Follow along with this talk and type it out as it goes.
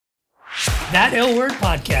That L Word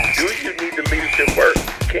Podcast. Do you need the leadership work?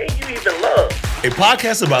 Can you even love? A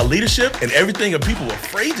podcast about leadership and everything that people are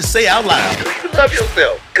afraid to say out loud. Do you love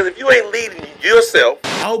yourself? Because if you ain't leading yourself,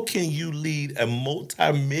 how can you lead a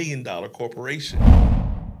multi-million-dollar corporation?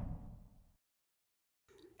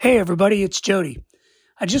 Hey everybody, it's Jody.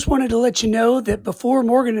 I just wanted to let you know that before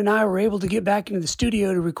Morgan and I were able to get back into the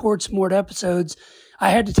studio to record some more episodes, I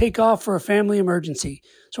had to take off for a family emergency.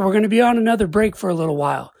 So we're going to be on another break for a little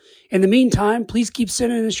while. In the meantime, please keep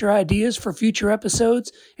sending us your ideas for future episodes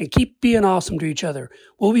and keep being awesome to each other.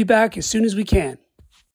 We'll be back as soon as we can.